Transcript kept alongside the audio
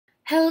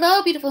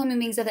Hello, beautiful human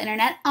beings of the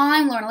internet.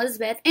 I'm Lauren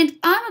Elizabeth, and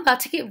I'm about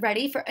to get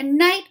ready for a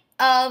night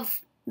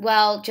of,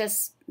 well,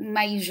 just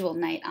my usual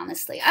night,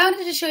 honestly. I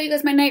wanted to show you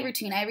guys my night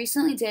routine. I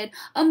recently did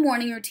a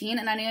morning routine,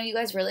 and I know you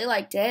guys really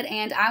liked it,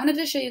 and I wanted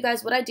to show you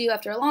guys what I do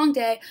after a long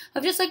day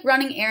of just like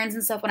running errands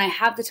and stuff when I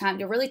have the time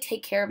to really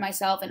take care of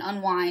myself and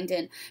unwind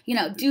and, you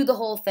know, do the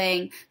whole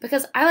thing,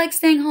 because I like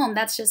staying home.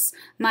 That's just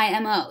my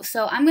MO.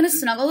 So I'm going to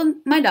snuggle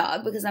my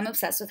dog because I'm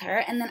obsessed with her,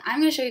 and then I'm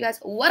going to show you guys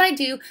what I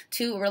do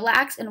to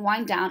relax and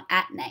wind down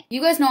at night.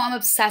 You guys know I'm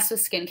obsessed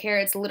with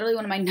skincare. It's literally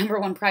one of my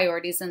 #1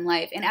 priorities in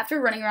life, and after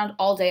running around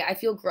all day, I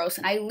feel gross,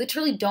 and I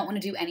literally don't want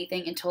to do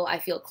anything until I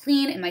feel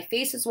clean and my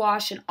face is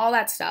washed and all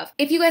that stuff.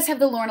 If you guys have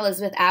the Lauren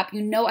Elizabeth app,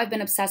 you know I've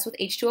been obsessed with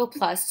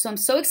H2O+, so I'm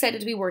so excited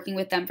to be working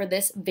with them for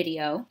this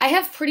video. I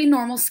have pretty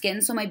normal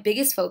skin, so my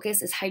biggest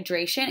focus is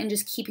hydration and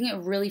just keeping it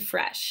really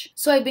fresh.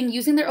 So I've been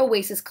using their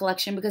Oasis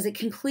collection because it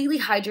completely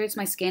hydrates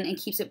my skin and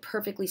keeps it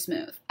perfectly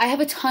smooth. I have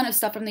a ton of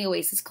stuff from the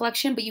Oasis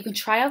collection, but you can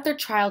try out their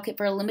trial kit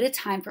for a limited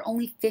time for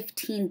only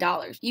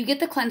 $15. You get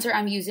the cleanser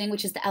I'm using,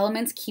 which is the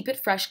Elements Keep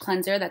It Fresh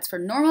cleanser. That's for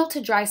normal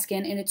to dry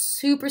skin, and it's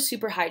super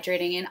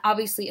hydrating and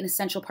obviously an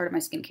essential part of my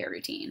skincare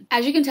routine.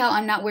 As you can tell,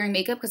 I'm not wearing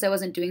makeup because I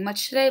wasn't doing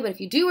much today, but if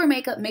you do wear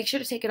makeup, make sure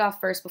to take it off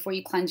first before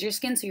you cleanse your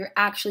skin so you're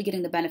actually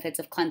getting the benefits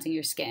of cleansing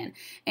your skin.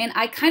 And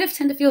I kind of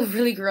tend to feel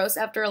really gross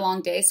after a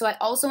long day, so I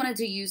also wanted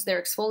to use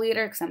their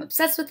exfoliator because I'm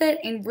obsessed with it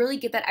and really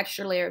get that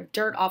extra layer of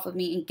dirt off of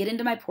me and get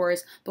into my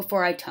pores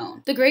before I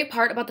tone. The great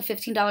part about the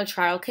 $15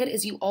 trial kit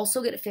is you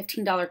also get a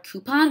 $15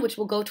 coupon, which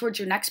will go towards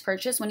your next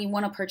purchase when you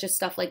want to purchase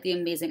stuff like the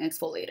amazing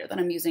exfoliator that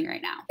I'm using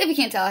right now. If you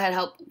can't tell, I had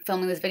help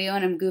filming this video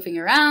and I'm goofing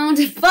around,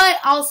 but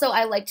also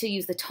I like to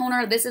use the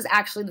toner. This is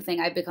actually the thing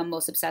I've become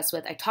most obsessed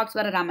with. I talked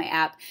about it on my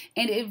app,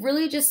 and it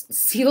really just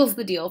seals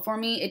the deal for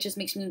me. It just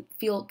makes me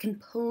feel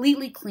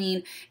completely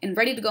clean and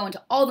ready to go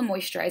into all the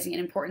moisturizing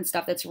and important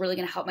stuff that's really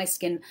going to help my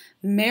skin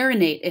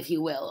marinate, if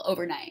you will,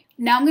 overnight.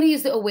 Now I'm going to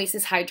use the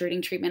Oasis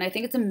hydrating treatment. I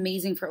think it's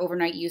amazing for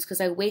overnight use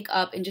because I wake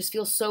up and just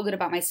feel so good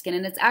about my skin,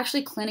 and it's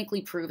actually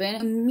clinically proven.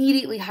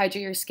 Immediately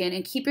hydrate your skin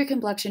and keep your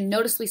complexion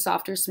noticeably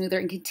softer, smoother,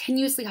 and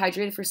continuously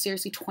hydrated for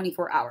seriously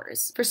 24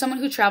 hours. For someone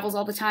who travels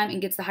all the time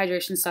and gets the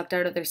hydration sucked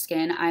out of their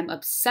skin, I'm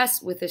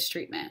obsessed with this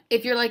treatment.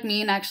 If you're like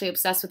me and actually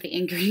obsessed with the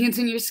ingredients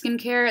in your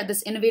skincare,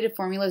 this innovative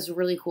formula is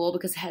really cool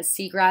because it has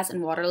seagrass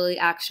and water lily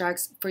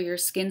extracts for your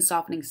skin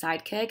softening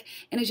sidekick,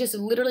 and it just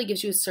literally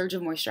gives you a surge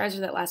of moisturizer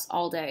that lasts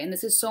all day. And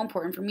this is so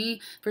important for me,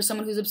 for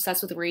someone who's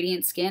obsessed with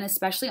radiant skin,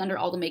 especially under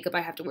all the makeup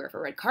I have to wear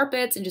for red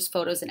carpets and just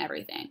photos and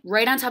everything.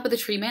 Right on top of the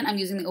treatment, I'm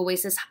using the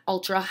Oasis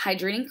Ultra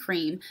Hydrating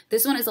Cream.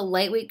 This one is a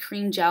lightweight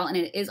cream gel, and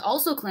it is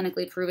also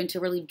clinically proven to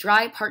relieve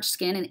dry, parched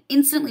skin and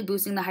instantly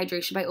boosting the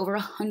hydration by over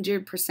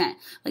 100%.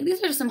 Like, these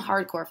are just some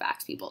hardcore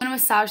facts, people. I'm gonna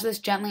massage this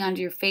gently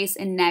onto your face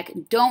and neck.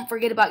 Don't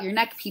forget about your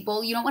neck,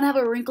 people. You don't want to have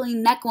a wrinkly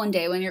neck one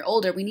day when you're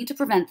older. We need to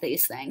prevent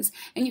these things.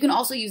 And you can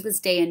also use this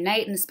day and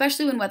night, and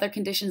especially when weather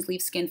conditions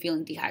leave skin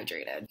feeling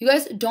dehydrated. You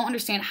guys don't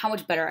understand how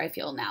much better I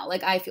feel now.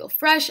 Like, I feel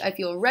fresh, I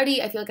feel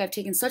ready, I feel like I've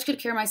taken such good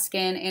care of my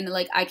skin, and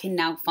like I can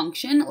now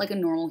function like a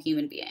normal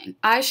human being.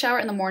 I shower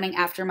in the morning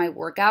after my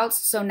workouts,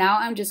 so now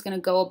I'm just gonna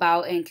go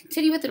about and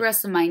continue with the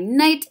rest of my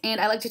night, and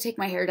I like to take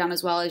my hair down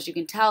as well, as you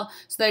can tell,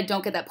 so that I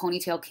don't get that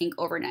ponytail kink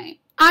overnight.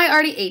 I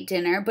already ate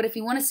dinner, but if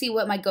you want to see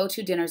what my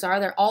go-to dinners are,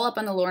 they're all up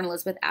on the Lauren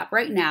Elizabeth app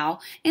right now.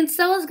 And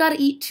Stella's got to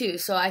eat too,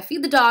 so I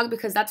feed the dog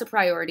because that's a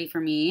priority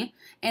for me.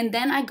 And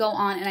then I go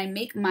on and I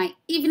make my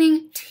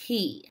evening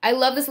tea. I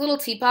love this little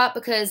teapot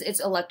because it's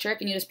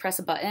electric and you just press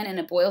a button and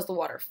it boils the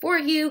water for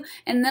you.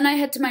 And then I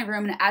head to my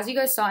room, and as you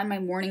guys saw in my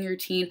morning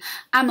routine,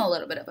 I'm a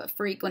little bit of a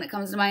freak when it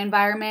comes to my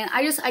environment.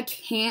 I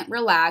can't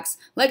relax.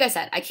 Like I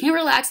said, I can't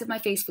relax if my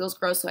face feels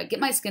gross, so I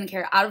get my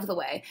skincare out of the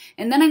way.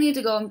 And then I need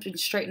to go and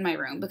straighten my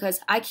room because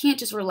I can't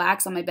just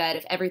relax on my bed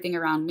if everything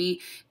around me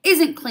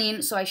isn't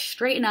clean, so I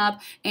straighten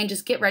up and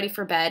just get ready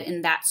for bed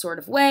in that sort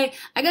of way.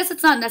 I guess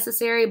it's not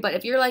necessary, but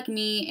if you're like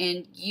me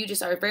and you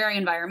just are very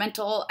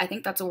environmental, I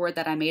think that's a word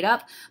that I made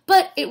up,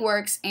 but it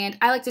works, and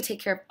I like to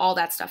take care of all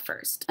that stuff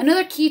first.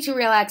 Another key to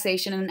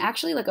relaxation, and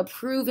actually like a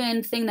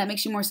proven thing that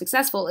makes you more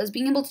successful, is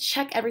being able to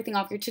check everything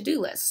off your to-do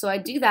list. So I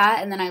do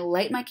that, and then I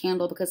light my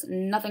candle because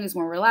nothing is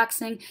more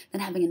relaxing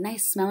than having a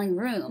nice smelling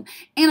room.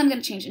 And I'm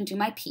going to change into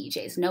my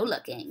PJs, no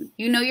looking.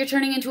 You know you're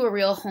turning into a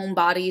real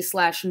homebody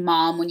slash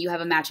mom when you have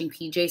a matching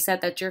PJ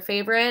set that's your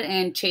favorite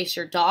and chase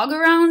your dog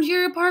around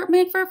your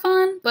apartment for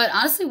fun. But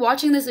honestly,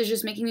 watching this is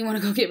just making me want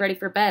to go get ready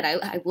for bed.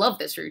 I love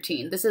this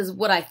routine. This is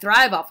what I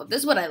thrive off of.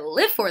 This is what I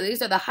live for.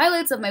 These are the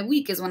highlights of my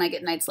week, is when I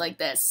get nights like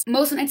this.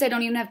 Most nights I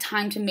don't even have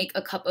time to make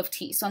a cup of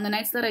tea. So on the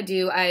nights that I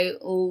do, I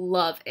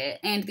love it.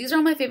 And these are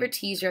all my favorite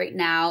teas right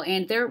now,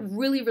 and they're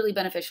really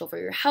beneficial for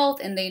your health,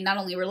 and they not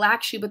only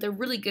relax you, but they're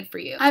really good for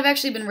you. I've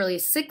actually been really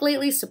sick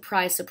lately.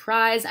 Surprise,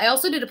 surprise. I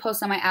also did a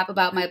post on my app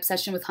about my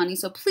obsession with honey,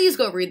 so please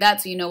go read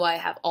that so you know why I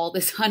have all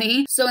this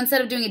honey. So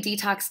instead of doing a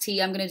detox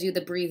tea, I'm going to do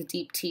the Breathe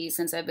Deep tea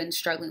since I've been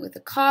struggling with the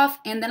cough,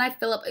 and then I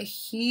fill up a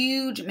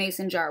huge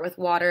mason jar with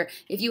water.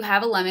 If you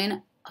have a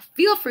lemon,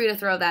 feel free to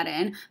throw that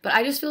in, but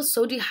I just feel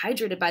so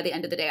dehydrated by the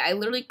end of the day. I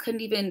literally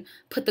couldn't even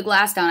put the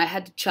glass down. I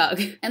had to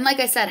chug. And like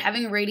I said,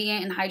 having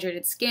radiant and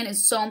hydrated skin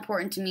is so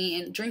important to me,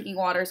 and drinking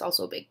water is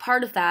also a big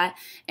part of that.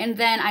 And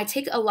then I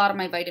take a lot of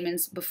my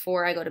vitamins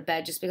before I go to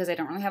bed just because I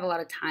don't really have a lot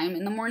of time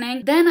in the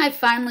morning. Then I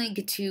finally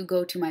get to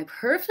go to my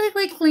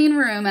perfectly clean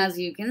room, as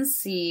you can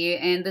see,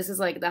 and this is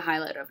like the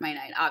highlight of my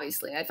night,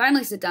 obviously. I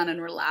finally sit down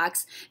and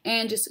relax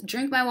and just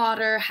drink my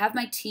water, have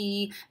my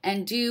tea,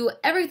 and do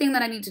everything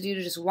that I need to do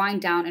to just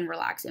wind down and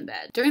relax in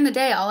bed. During the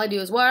day, all I do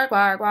is work,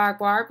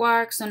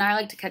 so now I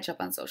like to catch up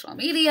on social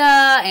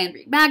media and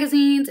read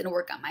magazines and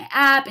work on my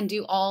app and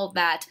do all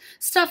that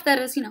stuff that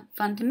is,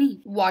 fun to me.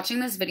 Watching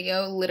this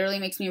video literally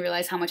makes me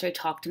realize how much I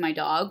talk to my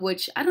dog,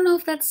 which I don't know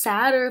if that's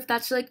sad or if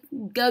that's like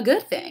a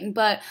good thing,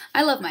 but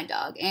I love my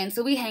dog. And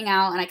so we hang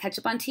out and I catch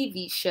up on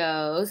TV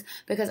shows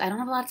because I don't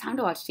have a lot of time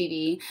to watch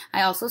TV.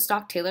 I also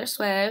stalk Taylor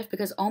Swift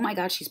because, oh my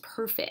god, she's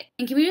perfect.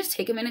 And can we just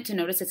take a minute to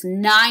notice it's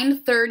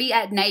 9:30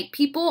 at night,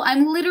 people?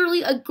 I'm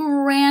literally a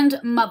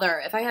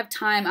grandmother. If I have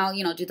time, I'll,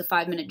 do the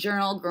 5-minute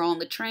journal, Girl on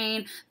the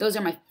Train. Those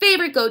are my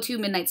favorite go-to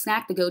midnight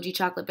snack, the Goji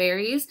chocolate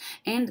berries.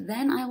 And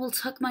then I will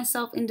tuck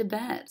myself into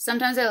bed.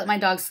 Sometimes I let my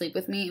dog sleep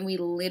with me and we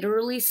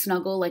literally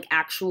snuggle like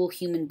actual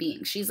human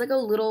beings. She's like a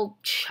little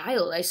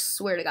child, I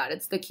swear to god.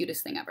 It's the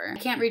cutest thing ever. I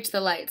can't reach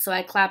the lights, so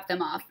I clap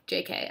them off.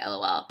 JK,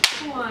 LOL.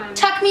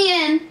 Tuck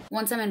me in.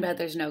 Once I'm in bed,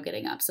 there's no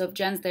getting up. So if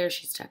Jen's there,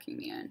 she's tucking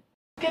me in.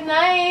 Good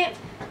night.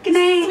 Good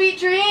night. Sweet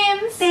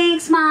dreams.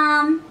 Thanks,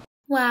 Mom.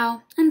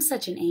 Wow, I'm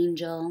such an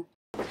angel.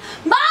 Mom,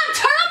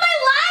 turn on my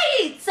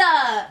lights!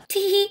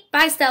 Teehee.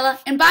 Bye, Stella.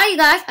 And bye, you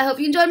guys. I hope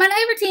you enjoyed my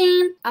night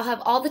routine. I'll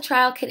have all the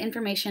trial kit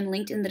information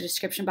linked in the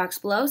description box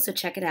below, so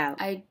check it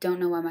out. I don't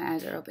know why my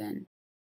eyes are open.